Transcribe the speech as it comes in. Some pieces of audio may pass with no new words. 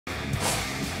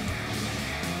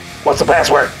What's the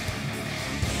password?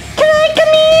 Can I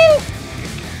come in?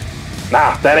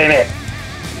 Nah, that ain't it.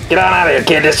 Get on out of here,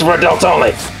 kid. This is for adults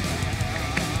only.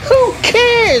 Who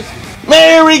cares?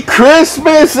 Merry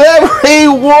Christmas,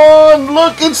 everyone!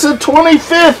 Look, it's the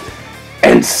 25th,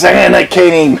 and Santa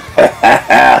came.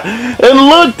 And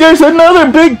look, there's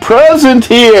another big present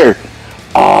here.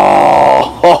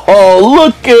 Oh,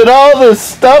 look at all the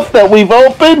stuff that we've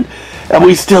opened, and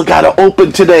we still gotta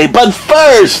open today. But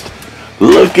first,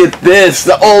 look at this,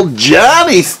 the old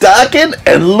Johnny stocking,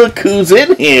 and look who's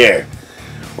in here.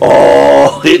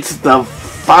 Oh, it's the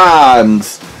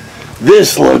Fonz.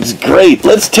 This looks great.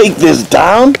 Let's take this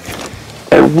down,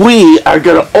 and we are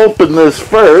going to open this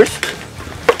first.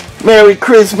 Merry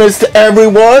Christmas to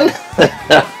everyone.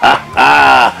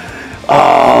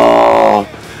 Oh,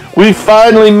 we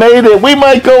finally made it. We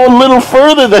might go a little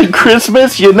further than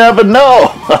Christmas. You never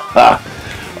know.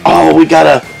 Oh, we got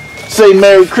to say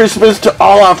Merry Christmas to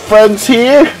all our friends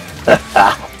here.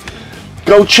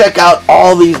 Go check out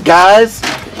all these guys.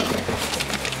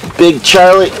 Big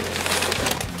Charlie.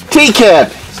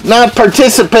 T-Cat, not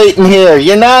participating here.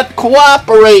 You're not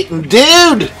cooperating,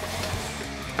 dude.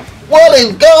 What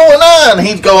is going on?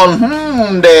 He's going,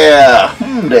 there.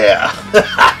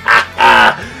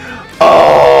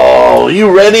 Oh, you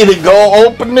ready to go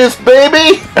open this,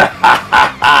 baby?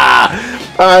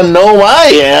 I know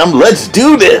I am. Let's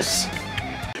do this.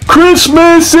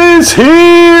 Christmas is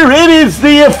here. It is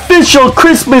the official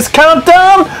Christmas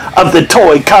countdown of the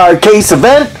Toy Car Case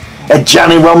event at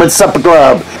Johnny Roman's Supper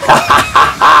Club.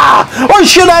 Or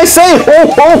should I say, ho,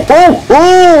 ho, ho,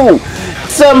 ho!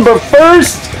 December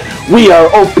 1st, we are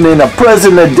opening a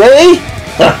present a day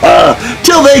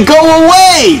till they go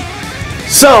away.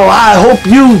 So I hope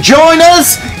you join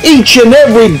us each and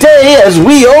every day as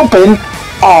we open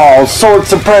all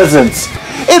sorts of presents.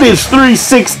 It is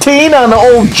 3:16 on the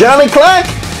old Johnny clock,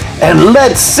 and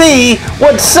let's see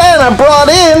what Santa brought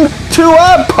in to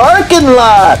our parking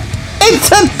lot.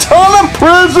 It's a ton of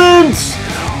presents!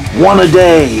 One a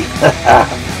day.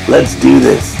 Let's do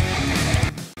this.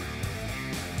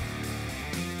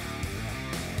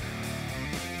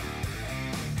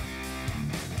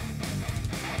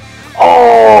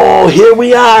 Oh, here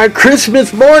we are,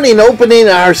 Christmas morning, opening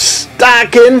our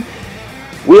stocking.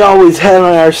 We always had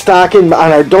our stocking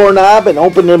on our doorknob and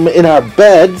opened them in our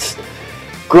beds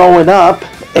growing up.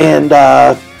 And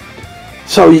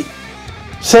so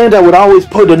Santa would always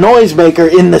put a noisemaker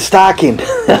in the stocking.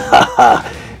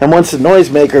 And once the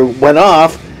noisemaker went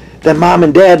off, then Mom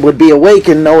and Dad would be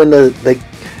awakened knowing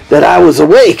that I was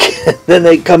awake. Then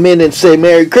they'd come in and say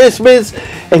Merry Christmas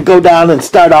and go down and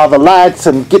start all the lights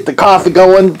and get the coffee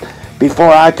going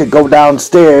before I could go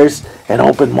downstairs and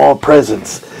open more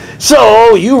presents.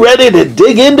 So, you ready to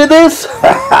dig into this?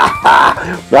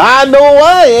 I know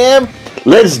I am.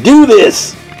 Let's do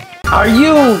this. Are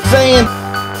you saying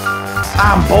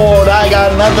I'm bored, I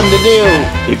got nothing to do?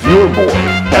 If you're bored,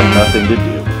 have nothing to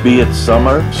do, be it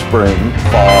summer, spring,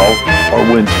 fall, or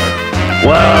winter,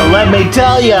 well, let me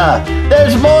tell ya,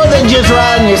 there's more than just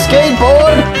riding your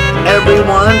skateboard.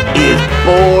 Everyone is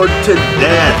bored to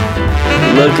death.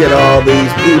 Look at all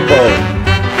these people.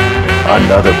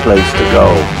 Another place to go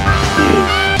is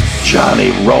Johnny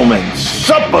Roman's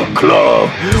Supper Club,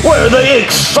 where the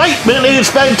excitement is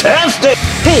fantastic.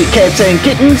 Hey, cats and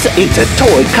kittens, it's a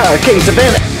toy car case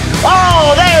event.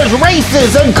 Oh, there's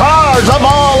races and cars of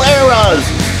all eras.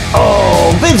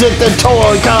 Oh, visit the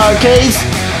Toy Car Case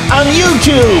on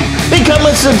YouTube. Become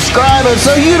a subscriber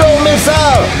so you don't miss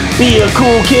out. Be a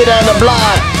cool kid on the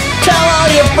block. Tell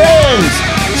all your friends.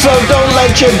 So don't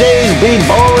let your days be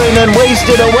boring and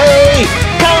wasted away.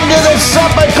 Come to the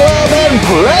Supper Club and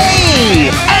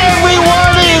play.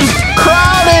 Everyone is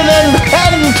crowded and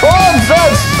heading towards the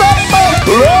Supper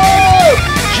Club.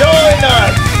 Join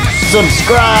us.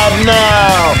 Subscribe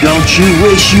now. Don't you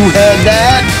wish you had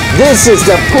that? This is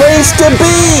the place to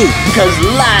be, because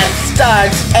life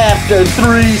starts after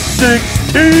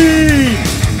 3:16.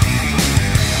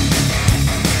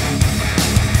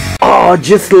 Oh,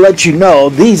 just to let you know,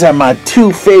 these are my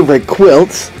two favorite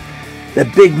quilts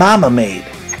that Big Mama made.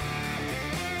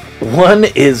 One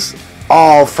is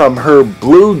all from her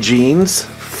blue jeans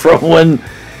from when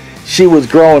she was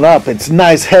growing up. It's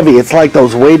nice, heavy. It's like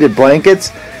those weighted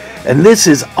blankets. And this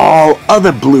is all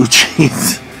other blue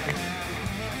jeans.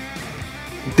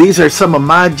 These are some of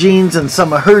my jeans and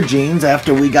some of her jeans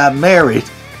after we got married.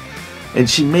 And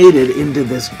she made it into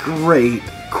this great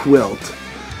quilt.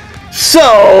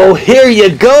 So, here you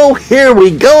go. Here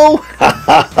we go.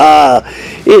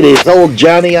 It is old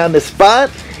Johnny on the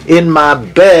spot in my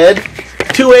bed.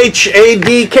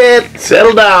 2HAD cat.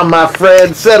 Settle down, my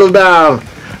friend. Settle down.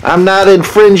 I'm not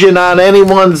infringing on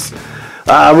anyone's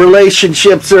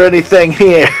relationships or anything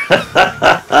here.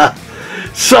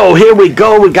 So here we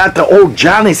go. We got the old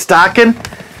Johnny stocking.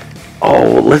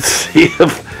 Oh, let's see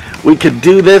if we can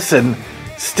do this and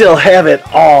still have it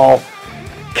all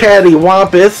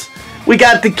cattywampus. We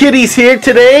got the kitties here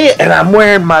today, and I'm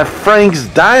wearing my Frank's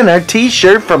Diner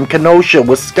t-shirt from Kenosha,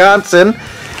 Wisconsin.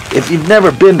 If you've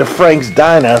never been to Frank's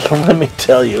Diner, let me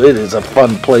tell you, it is a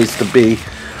fun place to be.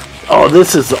 Oh,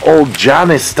 this is the old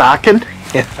Johnny stocking.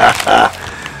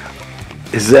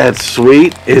 Is that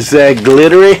sweet? Is that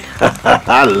glittery?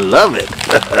 I love it.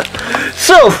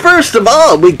 So, first of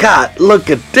all, we got, look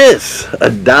at this,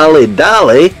 a dolly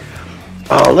dolly.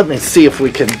 Oh, let me see if we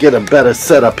can get a better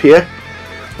setup here.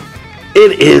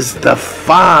 It is the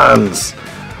Fonz,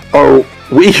 or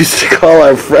we used to call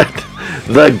our friend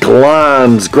the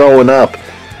Glons growing up.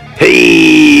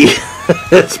 Hey,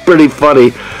 it's pretty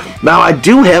funny. Now I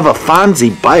do have a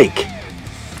Fonzie bike,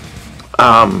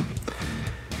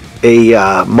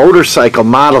 a motorcycle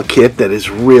model kit that is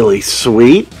really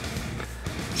sweet.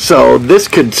 So this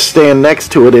could stand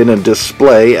next to it in a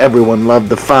display. Everyone loved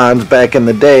the Fonz back in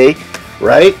the day,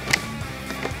 right?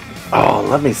 Oh,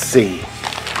 let me see.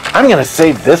 I'm going to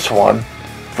save this one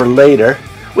for later.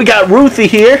 We got Ruthie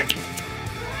here.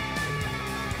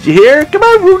 Did you hear? Come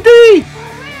on, Ruthie.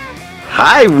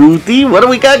 Hi, Ruthie. What do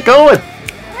we got going?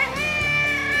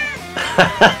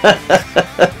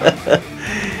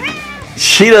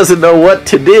 She doesn't know what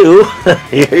to do.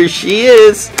 Here she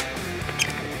is.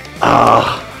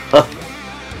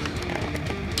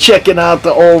 Checking out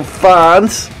the old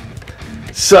Fonz.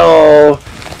 So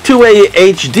 2A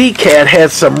HD Cat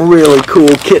has some really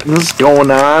cool kittens going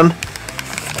on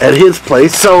at his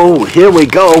place. So here we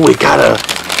go. We got a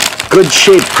good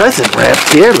shaped present wrapped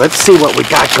here. Let's see what we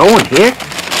got going here.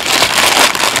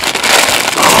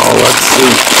 Oh, let's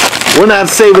see. We're not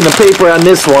saving the paper on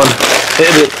this one.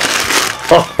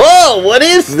 Oh, what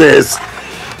is this?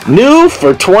 New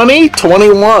for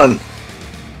 2021.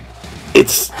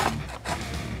 It's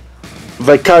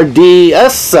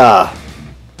Vicardiesa.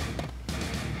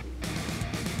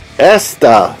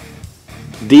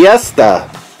 Diesta.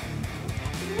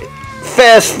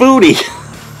 Fast foodie.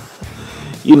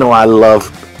 You know I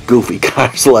love goofy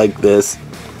cars like this.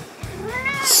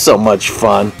 So much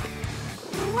fun.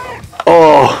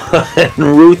 Oh, and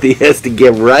Ruthie has to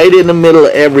get right in the middle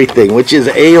of everything, which is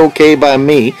A-okay by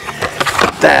me.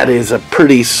 That is a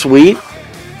pretty sweet.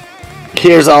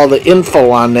 Here's all the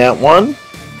info on that one.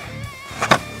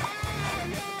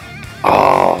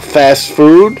 Oh, fast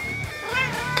food.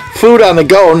 Food on the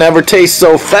go never tastes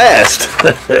so fast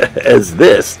as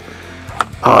this.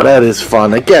 Oh, that is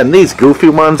fun. Again, these goofy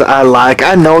ones I like.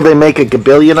 I know they make a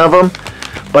gabillion of them,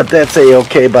 but that's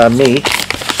A-okay by me.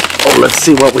 Oh, let's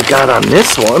see what we got on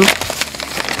this one.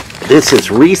 This is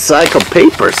recycled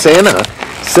paper. Santa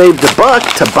saved a buck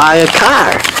to buy a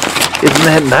car. Isn't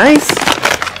that nice?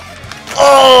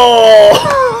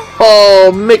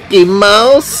 Oh, Mickey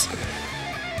Mouse.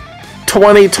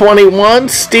 2021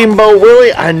 Steamboat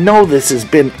Willie. I know this has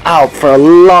been out for a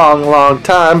long, long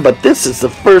time, but this is the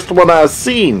first one I've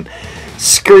seen.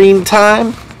 Screen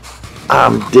time.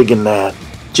 I'm digging that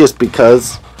just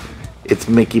because it's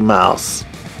Mickey Mouse.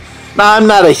 Now, I'm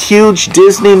not a huge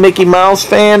Disney Mickey Mouse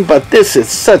fan, but this is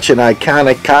such an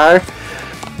iconic car.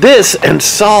 This, and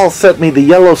Saul sent me the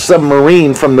Yellow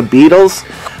Submarine from the Beatles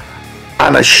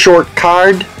on a short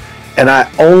card, and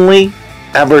I only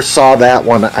ever saw that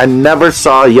one. I never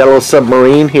saw Yellow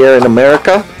Submarine here in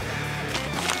America,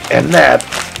 and that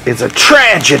is a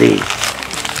tragedy.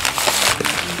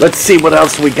 Let's see what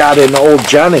else we got in the old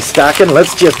Johnny stocking.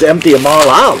 Let's just empty them all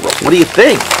out. What do you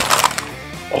think?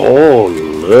 Oh,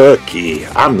 looky.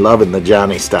 I'm loving the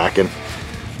Johnny stocking.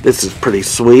 This is pretty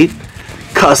sweet.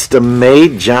 Custom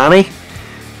made Johnny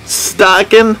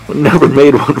stocking. Never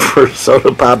made one for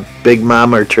Soda Pop, Big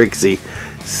Mama, or Trixie.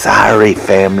 Sorry,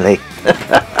 family.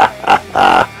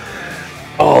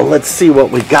 Oh, let's see what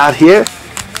we got here.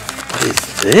 What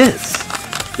is this?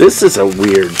 This is a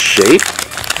weird shape.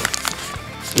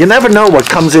 You never know what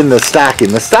comes in the stocking.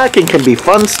 The stocking can be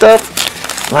fun stuff.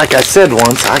 Like I said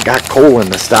once, I got coal in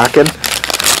the stocking.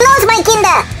 Claus, my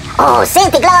kinder! Oh,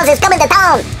 Santa Claus is coming to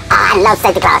town! Oh, I love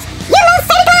Santa Claus! You love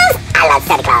Santa Claus? I love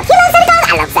Santa Claus! You love Santa Claus?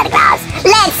 I love Santa Claus!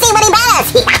 Let's see what he bears!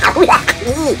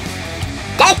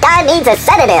 That guy needs a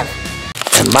sedative!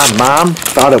 And my mom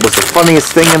thought it was the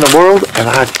funniest thing in the world, and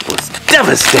I was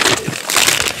devastated.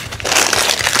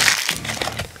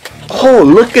 Oh,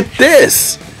 look at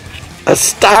this! A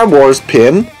Star Wars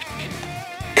pin.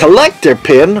 Collector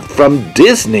pin from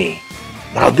Disney.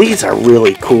 Now these are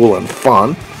really cool and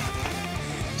fun.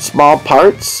 Small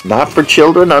parts, not for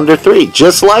children under 3,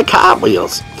 just like Hot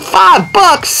Wheels. $5,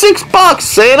 $6,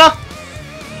 Santa.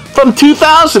 From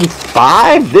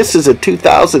 2005, this is a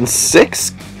 2006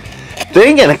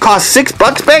 thing, and it cost $6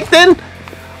 back then?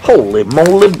 Holy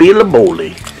moly, bila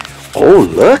moly. Oh,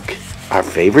 look, our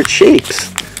favorite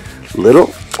shapes.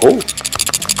 Little, oh,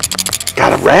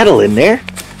 got a rattle in there.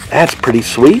 That's pretty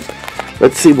sweet.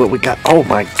 Let's see what we got. Oh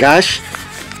my gosh.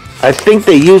 I think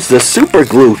they used the super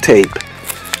glue tape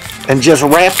and just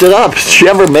wrapped it up. Did you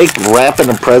ever make wrapping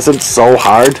a present so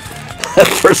hard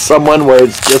for someone where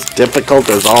it's just difficult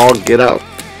as all get out?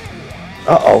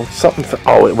 Uh-oh, something,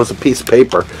 oh, it was a piece of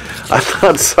paper. I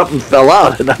thought something fell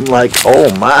out, and I'm like,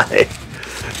 oh my.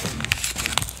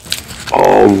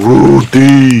 Oh,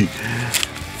 Ruthie.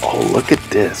 Oh, look at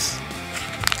this.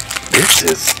 This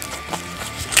is,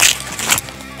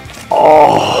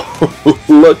 oh,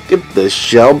 look at the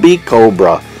Shelby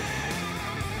Cobra.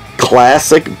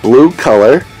 Classic blue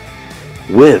color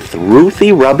with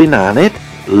Ruthie rubbing on it,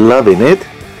 loving it.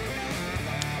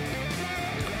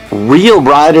 Real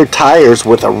rider tires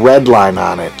with a red line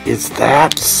on it. Is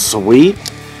that sweet?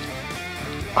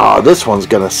 Oh, this one's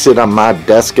gonna sit on my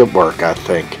desk at work, I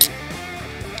think.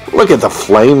 Look at the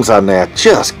flames on that,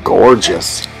 just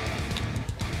gorgeous.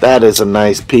 That is a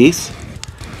nice piece.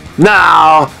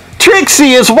 Now,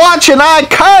 Trixie is watching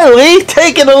iCarly,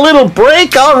 taking a little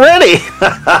break already.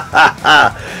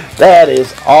 That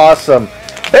is awesome.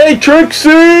 Hey,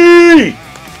 Trixie!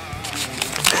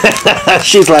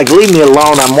 She's like, leave me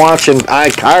alone, I'm watching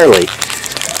iCarly.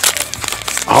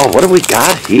 Oh, what do we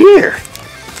got here?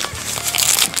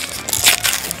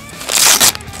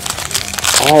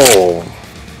 Oh.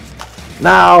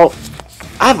 Now,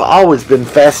 I've always been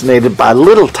fascinated by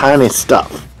little tiny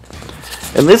stuff.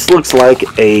 And this looks like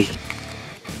a...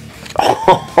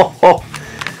 Oh,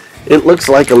 it looks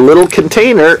like a little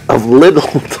container of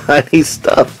little tiny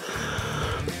stuff.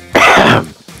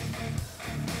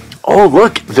 Oh,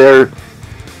 look, they're...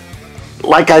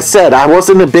 Like I said, I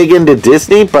wasn't a big into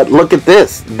Disney, but look at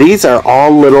this. These are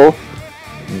all little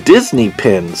Disney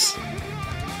pins.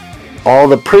 All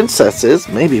the princesses.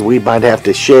 Maybe we might have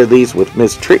to share these with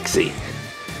Miss Trixie.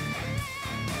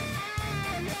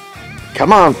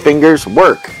 Come on, fingers,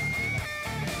 work.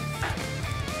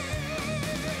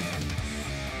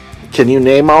 Can you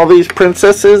name all these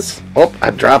princesses? Oh, I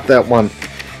dropped that one.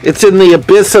 It's in the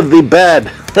abyss of the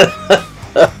bed.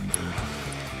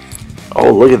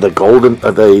 Oh, look at the golden,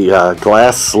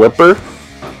 glass slipper.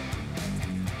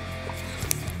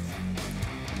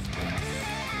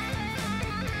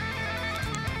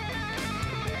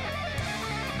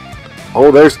 Oh,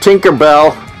 there's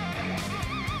Tinkerbell.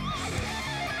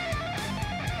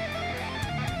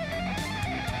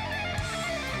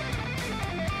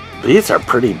 These are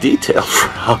pretty detailed for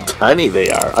how tiny they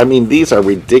are. I mean, these are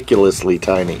ridiculously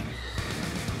tiny.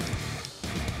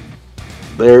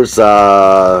 There's,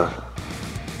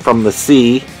 from the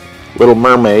sea, Little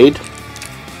Mermaid.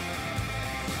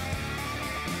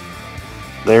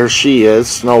 There she is,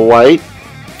 Snow White.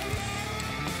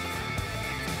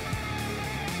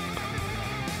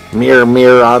 Mirror,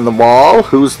 mirror on the wall,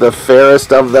 who's the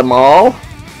fairest of them all?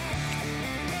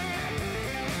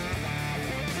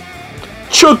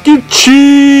 Chuck E.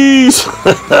 Cheese!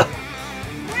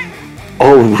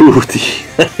 Oh,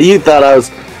 Ruthie. You thought I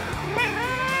was...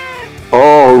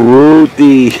 Oh,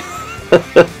 Ruthie.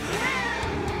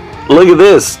 Look at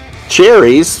this.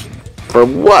 Cherries? For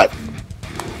what?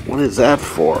 What is that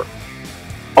for?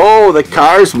 Oh, the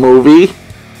Cars movie.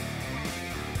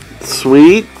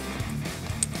 Sweet.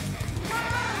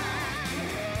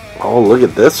 Oh, look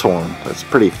at this one. That's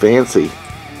pretty fancy.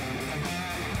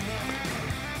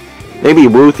 Maybe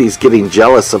Ruthie's getting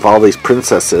jealous of all these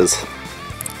princesses.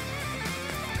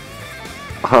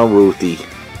 Huh, Ruthie?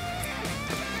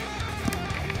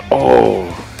 Oh,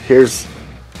 here's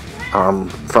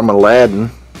from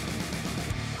Aladdin,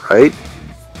 right?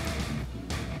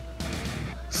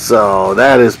 So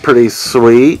that is pretty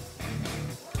sweet.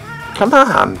 Come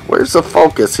on, where's the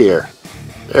focus here?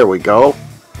 There we go.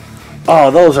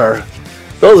 Oh, those are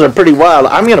pretty wild.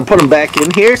 I'm gonna put them back in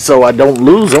here so I don't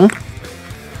lose them.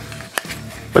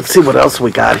 Let's see what else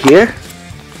we got here.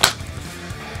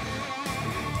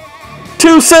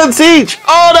 2 cents each.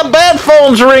 Oh, the bad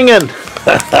phone's ringing.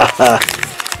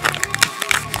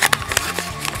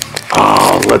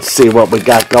 Oh, let's see what we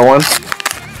got going.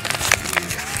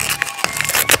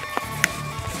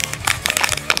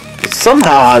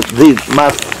 Somehow,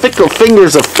 my fickle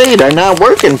fingers of fate are not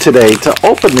working today to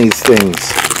open these things.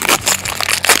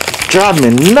 It's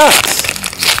driving me nuts.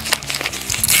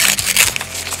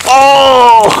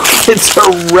 Oh, it's a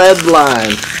red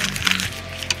line.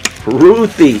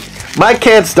 Ruthie. My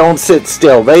cats don't sit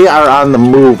still. They are on the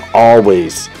move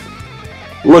always.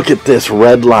 Look at this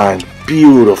red line.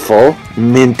 Beautiful.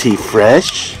 Minty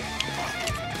fresh.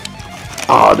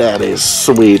 Oh, that is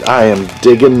sweet. I am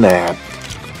digging that.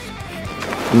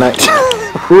 Nice.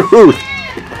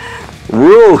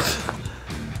 Ruth.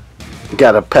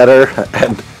 Gotta pet her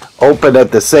and open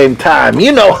at the same time.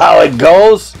 You know how it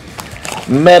goes.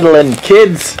 Meddling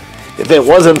kids. If it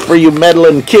wasn't for you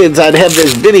meddling kids, I'd have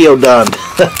this video done.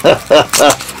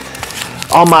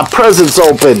 All my presents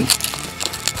open.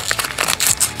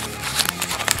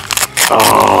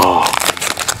 Oh.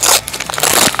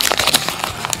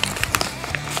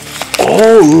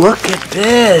 Oh, look at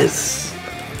this.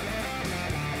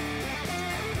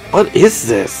 What is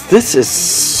this? This is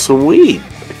sweet.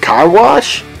 A car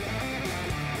wash?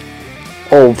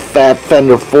 Old fat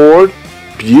fender Ford.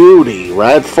 Beauty,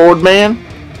 right, Ford man?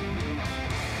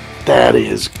 That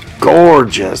is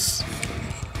gorgeous.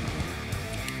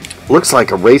 Looks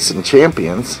like a Racing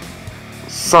Champions.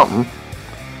 Something.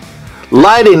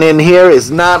 Lighting in here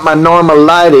is not my normal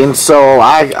lighting, so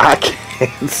I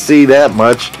can't see that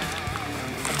much.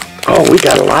 Oh, we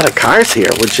got a lot of cars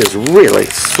here, which is really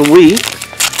sweet.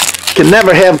 Can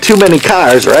never have too many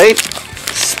cars, right?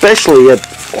 Especially at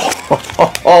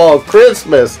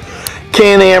Christmas.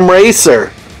 Can-Am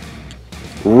Racer.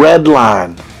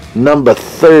 Redline. Number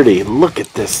 30. Look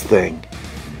at this thing.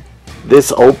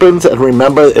 This opens, and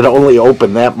remember, it only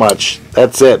opened that much.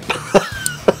 That's it.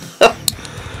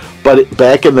 But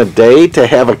back in the day, to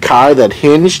have a car that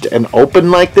hinged and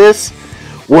opened like this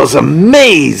was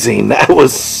amazing. That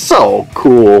was so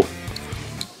cool.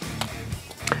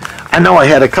 I know I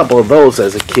had a couple of those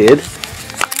as a kid.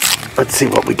 Let's see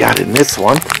what we got in this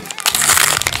one.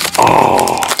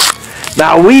 Oh.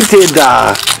 Now we did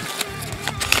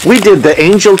the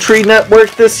Angel Tree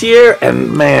Network this year,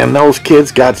 and man, those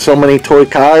kids got so many toy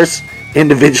cars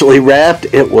individually wrapped.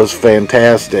 It was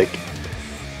fantastic.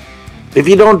 If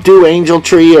you don't do Angel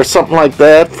Tree or something like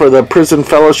that for the Prison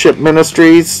Fellowship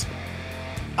Ministries,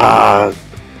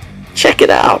 check it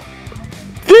out.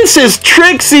 This is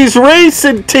Trixie's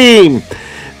Racing Team.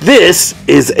 This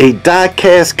is a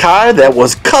diecast car that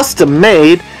was custom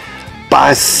made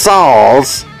by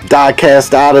Saul's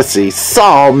Diecast Odyssey.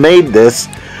 Saul made this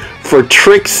for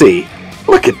Trixie.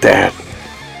 Look at that.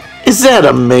 Is that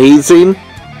amazing?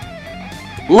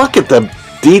 Look at the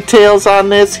details on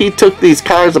this. He took these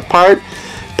cars apart,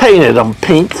 painted them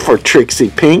pink for Trixie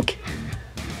Pink.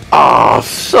 Oh,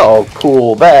 so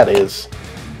cool. That is.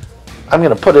 I'm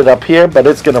going to put it up here, but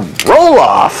it's going to roll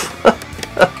off.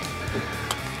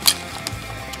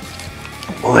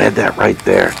 We'll add that right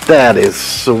there. That is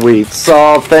sweet.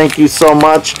 Saul, thank you so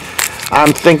much.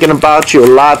 I'm thinking about you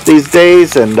a lot these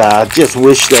days, and just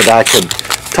wish that I could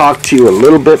talk to you a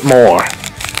little bit more.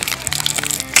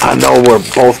 I know we're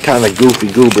both kind of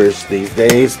goofy goobers these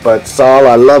days, but Saul,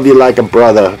 I love you like a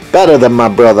brother. Better than my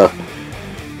brother.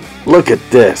 Look at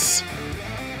this.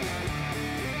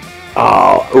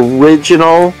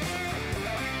 Original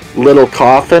little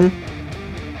coffin,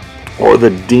 or the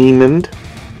Demon.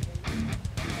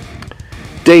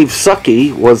 Dave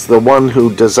Sucky was the one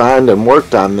who designed and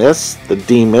worked on this, the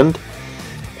Demon,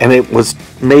 and it was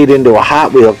made into a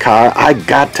Hot Wheel car. I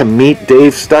got to meet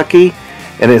Dave Stuckey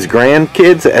and his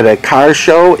grandkids at a car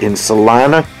show in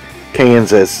Salina,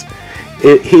 Kansas.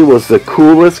 He was the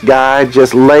coolest guy,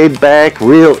 just laid back,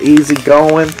 real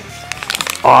easygoing.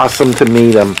 Awesome to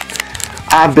meet him.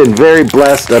 I've been very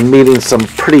blessed on meeting some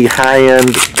pretty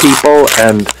high-end people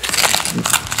and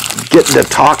getting to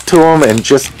talk to them and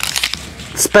just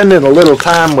spending a little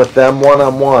time with them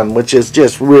one-on-one, which is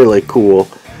just really cool.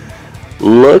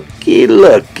 Looky.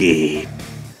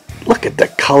 Look at the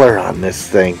color on this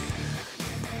thing.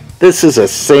 This is a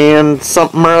sand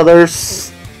something or other,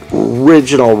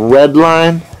 original red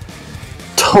line.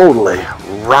 Totally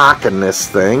rocking this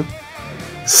thing.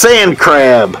 Sand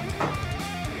crab.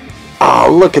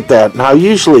 Oh, look at that. Now,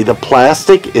 usually the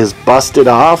plastic is busted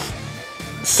off.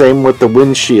 Same with the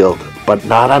windshield, but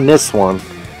not on this one.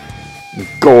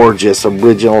 Gorgeous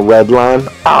original red line.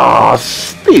 Oh,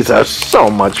 these are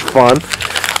so much fun.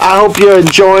 I hope you're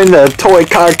enjoying the Toy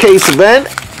Car Case event.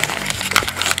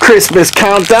 Christmas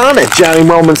countdown at Johnny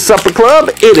Roman's Supper Club.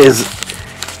 It is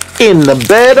in the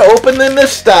bed, opening the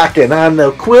stocking on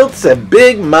the quilts that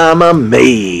Big Mama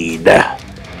made.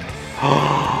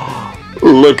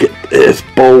 Look at this,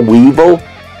 Bo Weevil.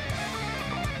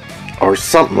 Or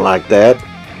something like that.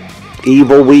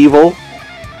 Evil Weevil.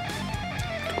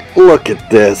 Look at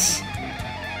this.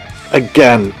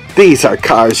 Again, these are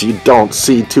cars you don't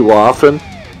see too often.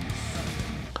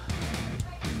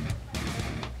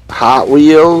 Hot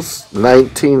Wheels,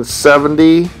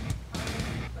 1970.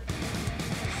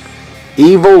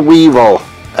 Evil Weevil,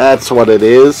 that's what it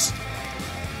is.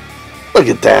 Look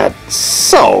at that,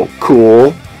 so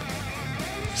cool.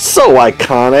 So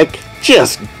iconic,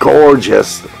 just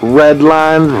gorgeous. Red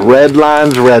lines, red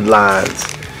lines, red lines.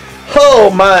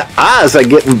 Oh, my eyes are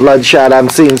getting bloodshot. I'm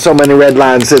seeing so many red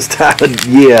lines this time of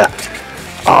year.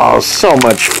 Oh, so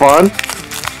much fun.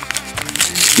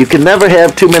 You can never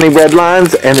have too many red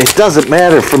lines, and it doesn't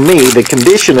matter for me the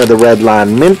condition of the red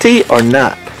line, minty or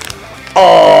not.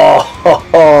 Oh, ho,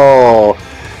 ho.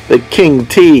 The King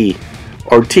T,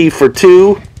 or T for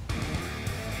 2.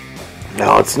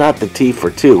 No, it's not the T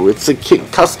for 2. It's a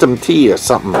custom T or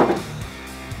something.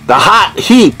 The Hot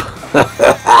Heap.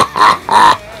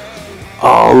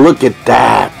 Oh, look at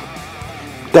that.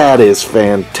 That is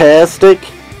fantastic.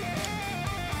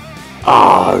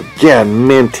 Oh, again,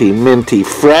 minty, minty,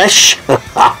 fresh.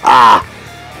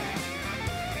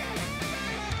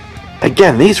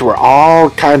 Again, these were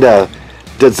all kind of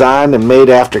designed and made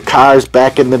after cars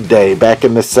back in the day, back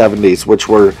in the 70s, which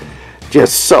were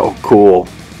just so cool.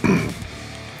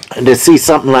 And to see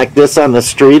something like this on the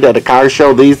street at a car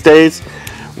show these days,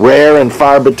 rare and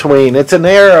far between. It's an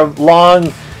era of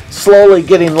long, slowly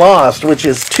getting lost, which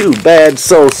is too bad,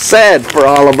 so sad for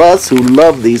all of us who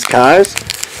love these cars.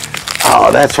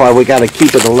 Oh, that's why we got to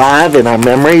keep it alive in our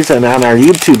memories and on our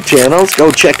YouTube channels.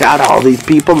 Go check out all these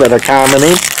people that are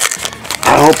commenting.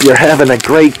 I hope you're having a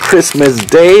great Christmas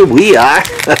day. We are.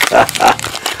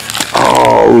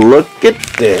 Oh, look at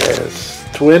this.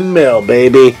 Twin mill,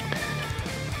 baby.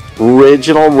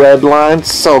 Original red line.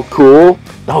 So cool.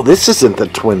 No, this isn't the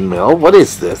twin mill. What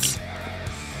is this?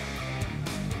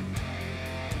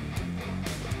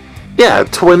 Yeah,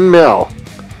 twin mill.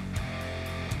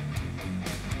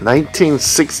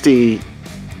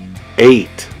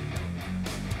 1968.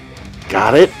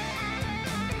 Got it?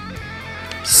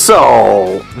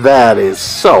 So, that is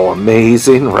so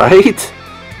amazing, right?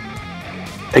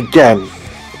 Again,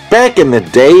 back in the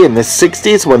day, in the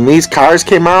 60s, when these cars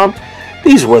came out,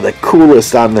 these were the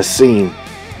coolest on the scene.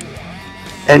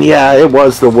 And yeah, it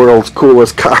was the world's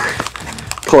coolest car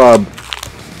club.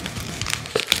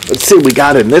 Let's see what we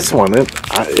got in this one.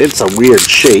 It's a weird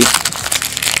shape.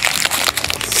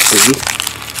 Let's see.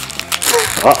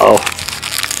 Uh-oh.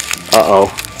 Uh-oh.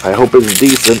 I hope it's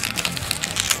decent.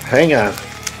 Hang on.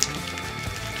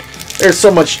 There's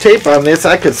so much tape on this,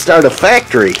 I could start a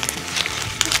factory.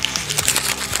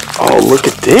 Oh, look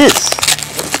at this.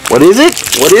 What is it?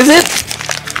 What is it?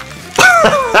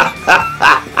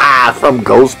 From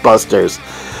Ghostbusters.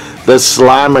 The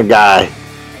Slimer guy.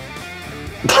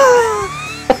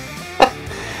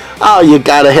 Oh, you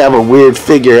gotta have a weird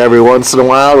figure every once in a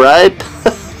while, right?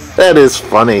 That is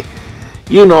funny.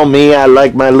 You know me, I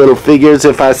like my little figures.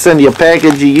 If I send you a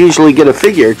package, you usually get a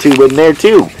figure or two in there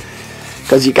too.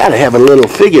 Because you gotta have a little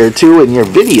figure or two in your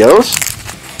videos.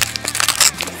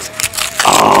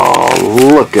 Oh,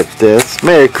 look at this.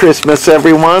 Merry Christmas,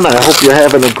 everyone. I hope you're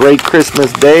having a great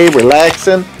Christmas day,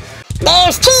 relaxing.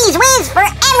 There's Cheese Whiz for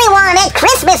everyone at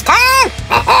Christmas time.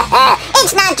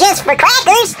 It's not just for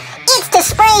crackers. It's to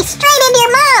spray straight into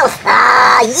your mouth.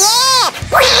 Oh, yeah.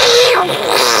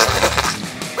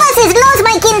 Was ist los,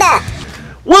 mein Kinder?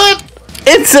 What?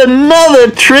 It's another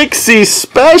Trixie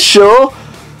special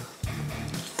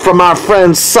from our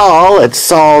friend Saul at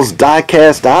Saul's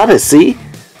Diecast Odyssey.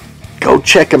 Go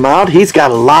check him out. He's got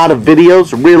a lot of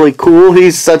videos, really cool.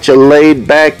 He's such a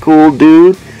laid-back, cool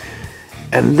dude.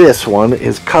 And this one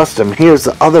is custom. Here's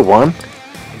the other one.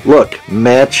 Look,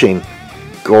 matching.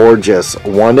 Gorgeous.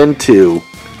 1 and 2.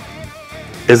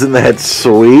 Isn't that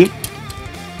sweet?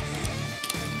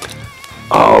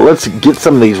 Oh, let's get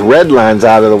some of these red lines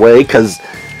out of the way, because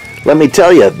let me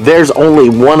tell you, there's only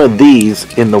one of these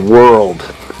in the world.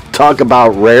 Talk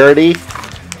about rarity.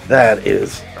 That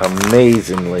is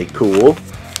amazingly cool.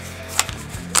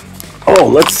 Oh,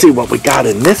 let's see what we got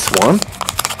in this one.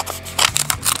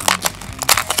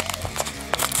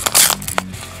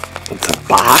 It's a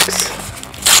box.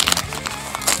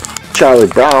 Charlie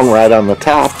Brown right on the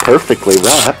top, perfectly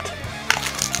wrapped.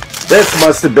 This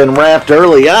must have been wrapped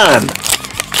early on,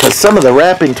 because some of the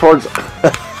wrapping towards...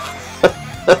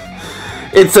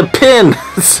 It's a pin.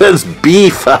 It says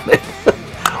beef on it.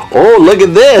 Oh, look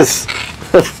at this.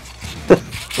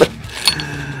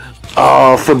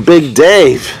 Oh, for Big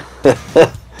Dave.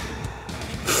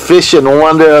 Fish and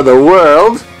wonder of the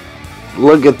world.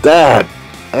 Look at that.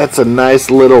 That's a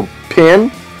nice little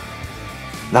pin.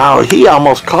 Now, he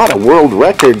almost caught a world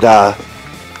record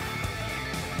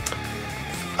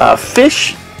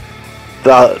fish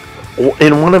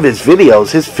in one of his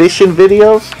videos. His fishing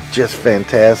videos, just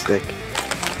fantastic.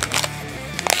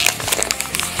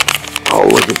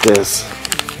 this.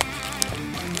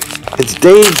 It's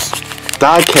Dave's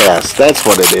diecast. That's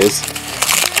what it is.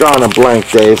 Drawing a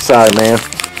blank, Dave. Sorry, man.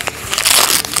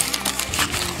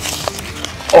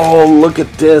 Oh, look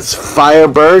at this.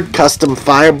 Firebird. Custom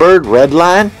Firebird.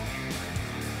 Redline.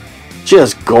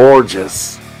 Just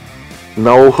gorgeous.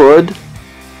 No hood.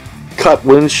 Cut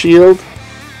windshield.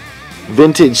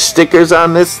 Vintage stickers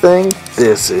on this thing.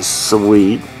 This is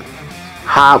sweet.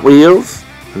 Hot Wheels.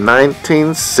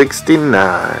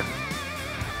 1969.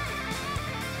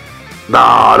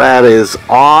 Oh, that is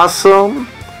awesome.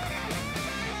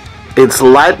 It's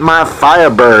Light My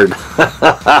Firebird.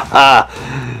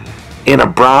 In a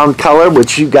brown color,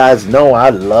 which you guys know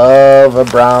I love a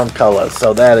brown color.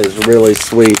 So that is really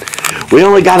sweet. We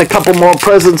only got a couple more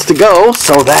presents to go,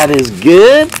 so that is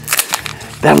good.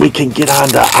 Then we can get on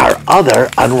to our other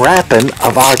unwrapping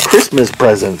of our Christmas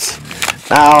presents.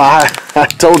 Now, I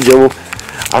told you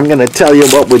I'm going to tell you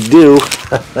what we do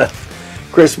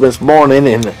Christmas morning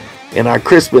in our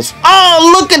Christmas.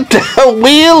 Oh, look at the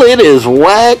wheel. It is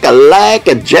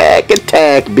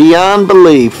whack-a-lack-a-jack-attack beyond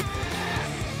belief.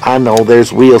 I know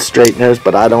there's wheel straighteners,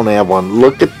 but I don't have one.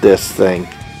 Look at this thing.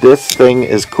 This thing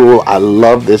is cool. I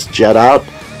love this jet out.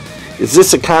 Is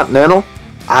this a Continental?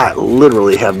 I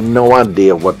literally have no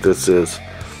idea what this is.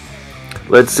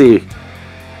 Let's see.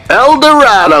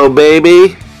 Eldorado,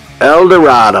 baby.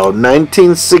 Eldorado.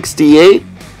 1968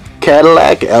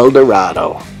 Cadillac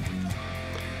Eldorado.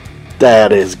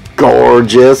 That is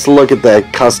gorgeous. Look at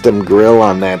that custom grill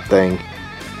on that thing.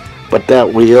 But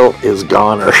that wheel is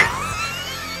goner.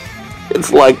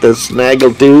 It's like the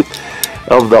snaggletooth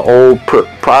of the old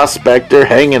Prospector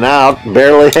hanging out,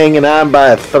 barely hanging on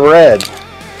by a thread.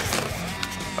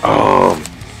 Oh,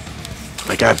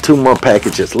 I got two more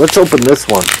packages. Let's open this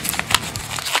one.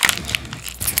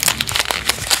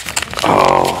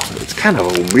 Oh, it's kind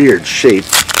of a weird shape.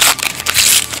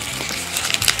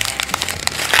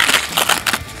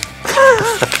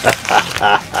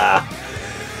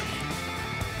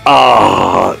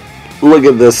 Oh, look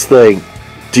at this thing.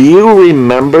 Do you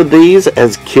remember these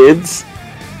as kids?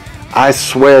 I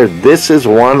swear this is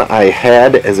one I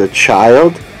had as a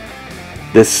child.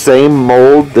 The same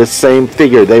mold, the same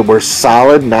figure. They were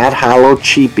solid, not hollow,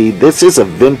 cheapy. This is a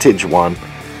vintage one.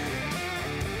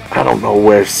 I don't know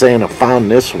where Santa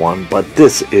found this one, but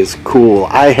this is cool.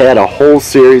 I had a whole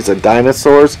series of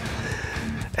dinosaurs,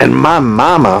 and my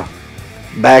mama,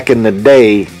 back in the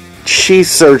day, she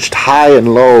searched high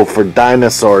and low for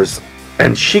dinosaurs,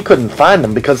 and she couldn't find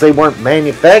them because they weren't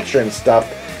manufacturing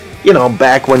stuff, you know,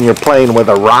 back when you're playing with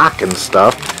a rock and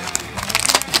stuff.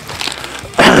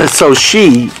 So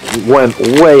she went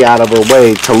way out of her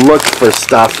way to look for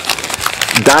stuff,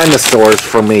 dinosaurs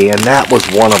for me, and that was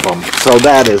one of them. So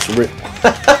that is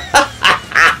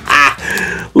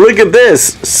look at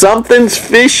this. Something's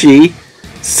fishy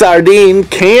sardine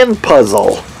can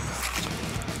puzzle.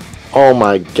 Oh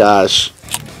my gosh.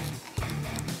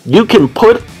 You can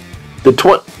put the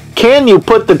can you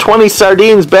put the 20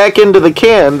 sardines back into the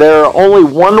can? There are only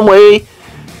one way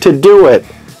to do it.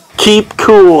 Keep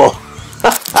cool.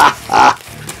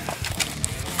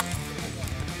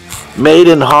 Made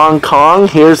in Hong Kong.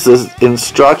 Here's the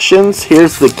instructions.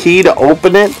 Here's the key to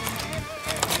open it.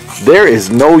 There is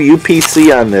no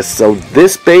UPC on this, so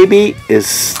this baby is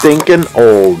stinking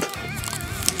old.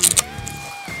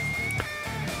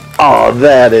 Oh,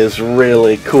 that is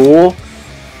really cool.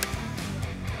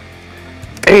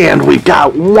 And we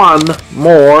got one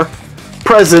more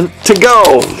present to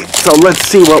go. So let's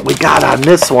see what we got on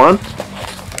this one.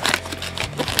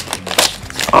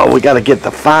 Oh, we got to get the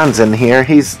Fonz in here.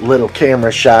 He's a little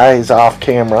camera shy. He's off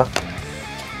camera.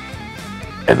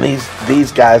 And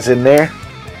these guys in there.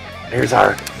 Here's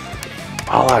all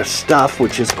our stuff,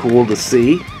 which is cool to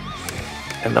see.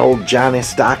 And the old Johnny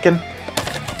Stocking.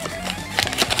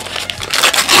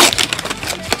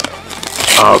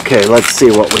 Okay, let's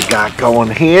see what we got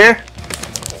going here.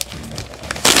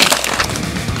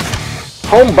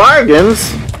 Home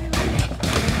bargains.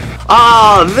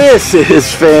 Oh, this is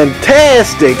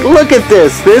fantastic. Look at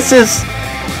this. This is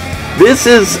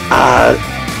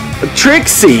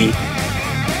Trixie.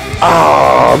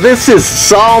 Oh, this is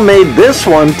Saul made this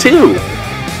one too.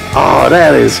 Oh,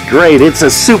 that is great. It's a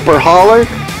super hauler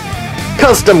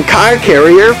custom car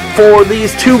carrier for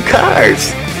these two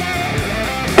cars.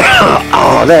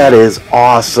 Oh, that is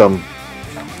awesome.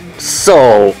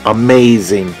 So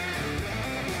amazing.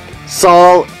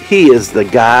 Saul, he is the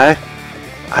guy.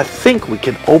 I think we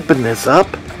can open this up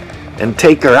and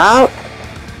take her out.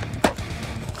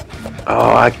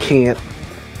 Oh, I can't.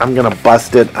 I'm going to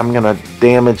bust it. I'm going to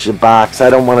damage the box. I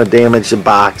don't want to damage the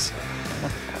box.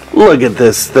 Look at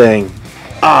this thing.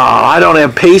 I don't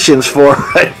have patience for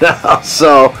it right now.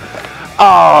 So,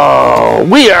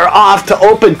 we are off to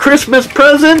open Christmas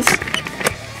presents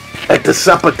at the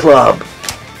Supper Club.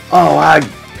 I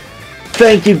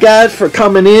thank you guys for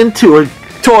coming in to a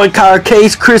Toy Car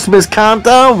Case Christmas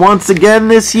countdown once again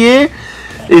this year.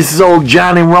 This is old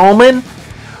Johnny Roman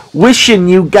wishing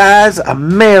you guys a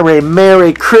Merry,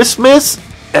 Merry Christmas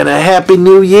and a Happy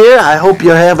New Year. I hope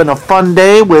you're having a fun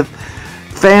day with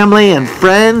family and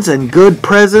friends and good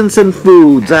presents and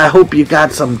foods. I hope you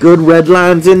got some good red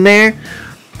lines in there.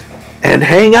 And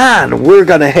hang on, we're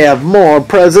going to have more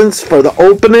presents for the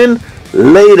opening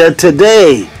later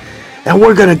today. And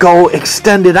we're going to go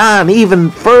extend it on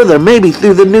even further, maybe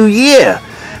through the new year.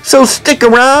 So stick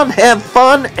around, have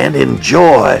fun, and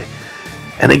enjoy.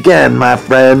 And again, my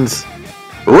friends,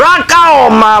 rock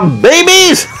on, my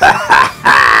babies!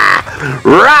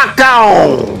 Rock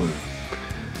on!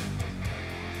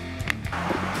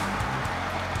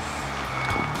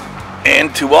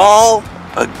 And to all,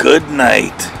 a good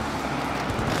night.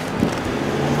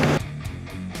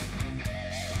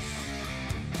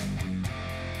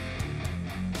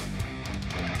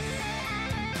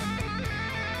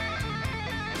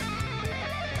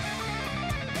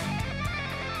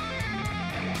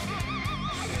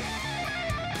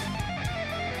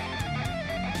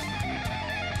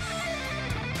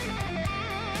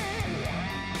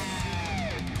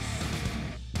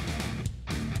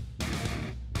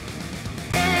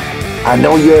 I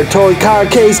know you're a toy car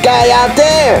case guy out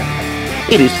there.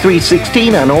 It is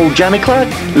 3:16 on Old Johnny Clark.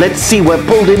 Let's see what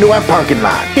pulled into our parking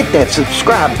lot. Hit that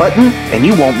subscribe button and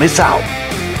you won't miss out.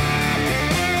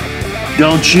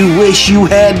 Don't you wish you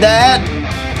had that?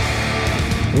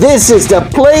 This is the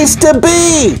place to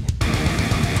be.